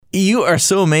You are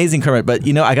so amazing, Kermit. But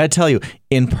I got to tell you,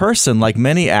 in person, like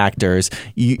many actors,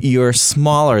 you're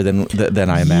smaller than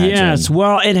I imagine. Yes,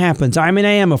 well, it happens. I mean,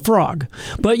 I am a frog,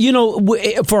 but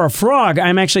for a frog,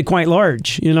 I'm actually quite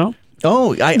large.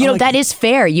 Oh, that is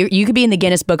fair. You could be in the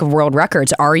Guinness Book of World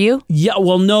Records, are you? Yeah,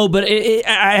 well, no, but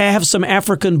I have some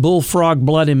African bullfrog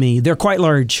blood in me. They're quite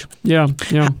large. Yeah.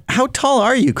 How tall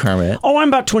are you, Kermit? Oh, I'm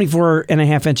about 24 and a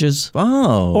half inches.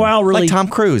 Oh. Well, really. Like Tom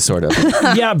Cruise, sort of.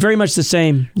 Yeah, very much the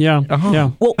same. Yeah. Uh-huh.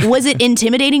 Yeah. Well, was it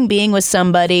intimidating being with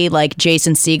somebody like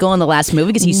Jason Segel in the last movie?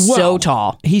 Because he's so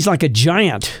tall. He's like a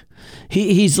giant.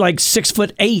 He's like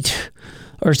 6'8"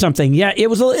 or something. Yeah,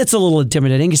 it's a little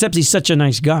intimidating, except he's such a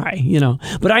nice guy,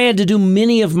 But I had to do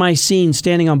many of my scenes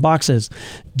standing on boxes,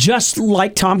 just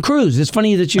like Tom Cruise. It's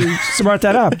funny that you brought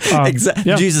that up. Exactly.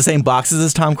 Did you use the same boxes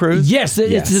as Tom Cruise? Yes.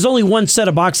 There's only one set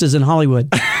of boxes in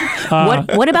Hollywood.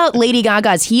 What about Lady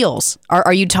Gaga's heels?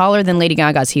 Are you taller than Lady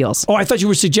Gaga's heels? Oh, I thought you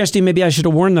were suggesting maybe I should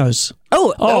have worn those.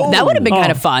 Oh, that would have been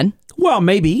kind of fun. Well,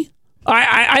 maybe.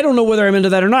 I don't know whether I'm into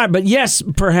that or not, but yes,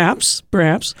 perhaps.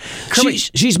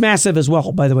 She's massive as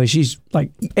well, by the way. She's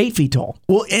like 8 feet tall.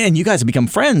 Well, and you guys have become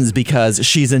friends because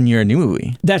she's in your new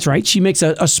movie. That's right. She makes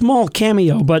a small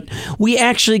cameo, but we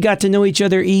actually got to know each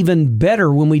other even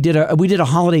better when we did a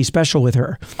holiday special with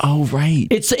her. Oh, right.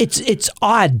 It's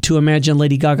odd to imagine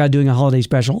Lady Gaga doing a holiday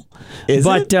special.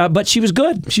 But she was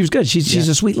good. She's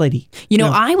a sweet lady.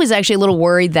 I was actually a little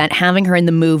worried that having her in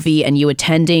the movie and you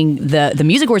attending the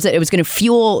music awards, that it was going to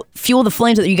fuel the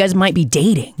flames that you guys might be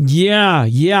dating. Yeah.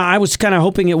 I was kind of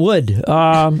hoping it would,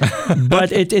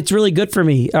 but it's really good for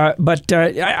me. But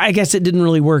I guess it didn't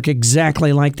really work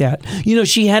exactly like that.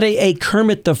 She had a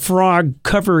Kermit the Frog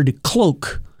covered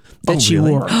cloak that she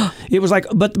wore. It was like,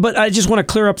 but I just want to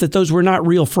clear up that those were not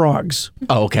real frogs.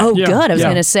 Oh, okay. Oh, good. I was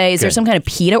going to say, is there some kind of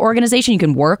PETA organization you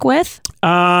can work with?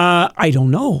 I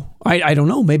don't know. I don't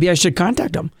know. Maybe I should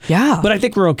contact them. Yeah. But I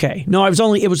think we're okay. No,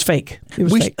 it was fake. It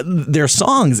was fake. There are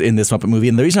songs in this Muppet movie,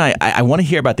 and the reason I want to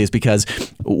hear about this because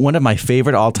one of my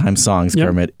favorite all-time songs,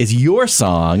 Kermit, is your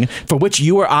song for which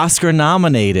you were Oscar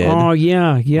nominated. Oh,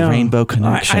 yeah. Rainbow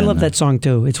Connection. I love that song,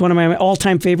 too. It's one of my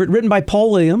all-time favorite, written by Paul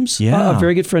Williams, a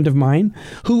very good friend of mine,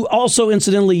 who also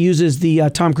incidentally uses the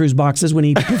Tom Cruise boxes when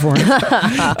he performs.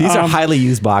 These are highly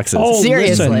used boxes. Oh,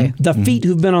 seriously. Listen, the feet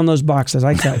who've been on those boxes,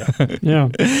 I tell you. Yeah.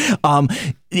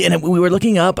 And we were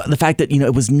looking up the fact that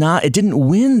it didn't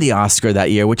win the Oscar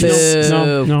that year, which is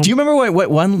no. Do you remember what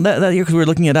won that year? Because we were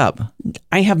looking it up.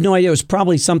 I have no idea. It was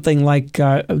probably something like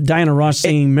Diana Ross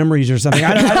singing "Memories" or something.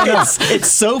 I don't know.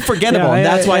 It's so forgettable. And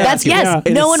that's why I asked you. Yes.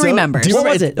 No one remembers. Do you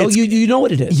remember what was it? Oh, you know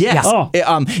what it is? Yes. Oh.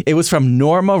 It was from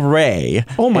Norma Ray.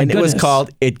 Oh my goodness. It was called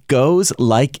 "It Goes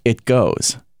Like It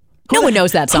Goes." No one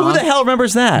knows that song. Who the hell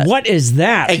remembers that? What is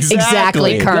that?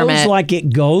 Exactly, Kermit. Goes like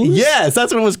it goes? Yes,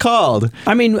 that's what it was called.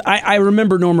 I mean, I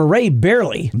remember Norma Ray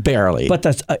barely. But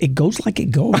that's it goes like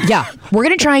it goes. Yeah, we're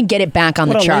going to try and get it back on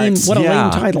the charts. What a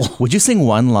lame title. Would you sing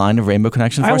one line of Rainbow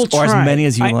Connection for I us? will try. Or as many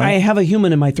as you like? I have a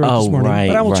human in my throat this morning,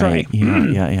 but I will try.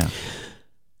 Yeah.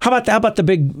 How about the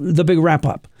big wrap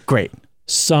up? Great.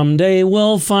 Someday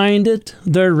we'll find it,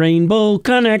 the Rainbow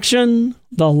Connection,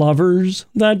 the lovers,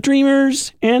 the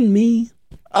dreamers, and me.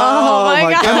 Oh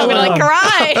my God, I'm going to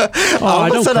cry.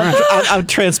 All of a sudden, I'm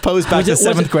transposed back to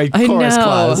 7th grade chorus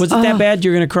class. Was it that bad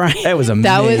you're going to cry? It was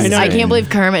amazing. I can't believe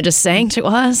Kermit just sang to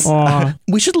us.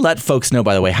 We should let folks know,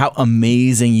 by the way, how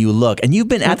amazing you look. And you've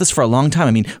been at this for a long time.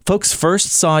 I mean, folks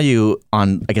first saw you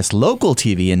on, I guess, local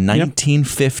TV in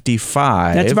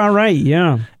 1955. That's about right,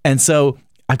 yeah. And so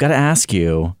I've got to ask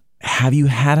you, have you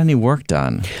had any work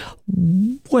done?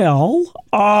 Well,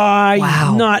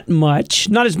 not much.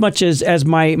 Not as much as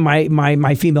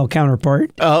my female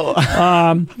counterpart.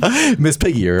 Oh, Miss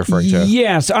Piggy, you're referring to.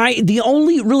 Yes, the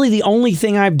only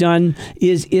thing I've done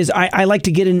is I like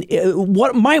to get in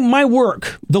what my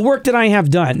work. The work that I have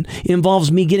done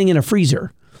involves me getting in a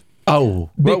freezer. Oh,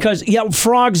 because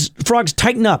frogs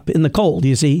tighten up in the cold.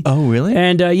 You see? Oh, really?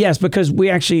 And yes, because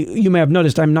you may have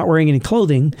noticed I'm not wearing any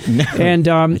clothing, and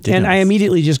I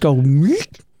immediately just go.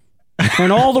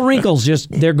 And all the wrinkles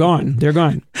they're gone. They're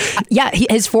gone. Yeah,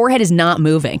 his forehead is not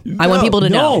moving. I want people to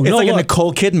know. It's like a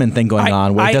Nicole Kidman thing going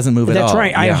on where it doesn't move at all. That's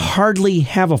right. Yeah. I hardly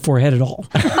have a forehead at all.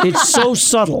 It's so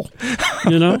subtle,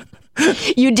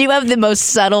 You do have the most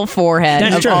subtle forehead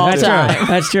That's of true. all That's time. True.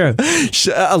 That's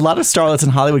true. A lot of starlets in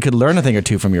Hollywood could learn a thing or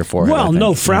two from your forehead. Well,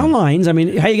 no frown lines. I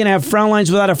mean, how are you going to have frown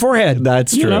lines without a forehead?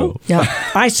 That's true. Yeah.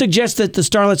 I suggest that the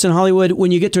starlets in Hollywood,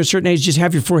 when you get to a certain age, just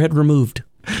have your forehead removed.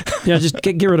 Yeah, just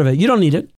get rid of it. You don't need it.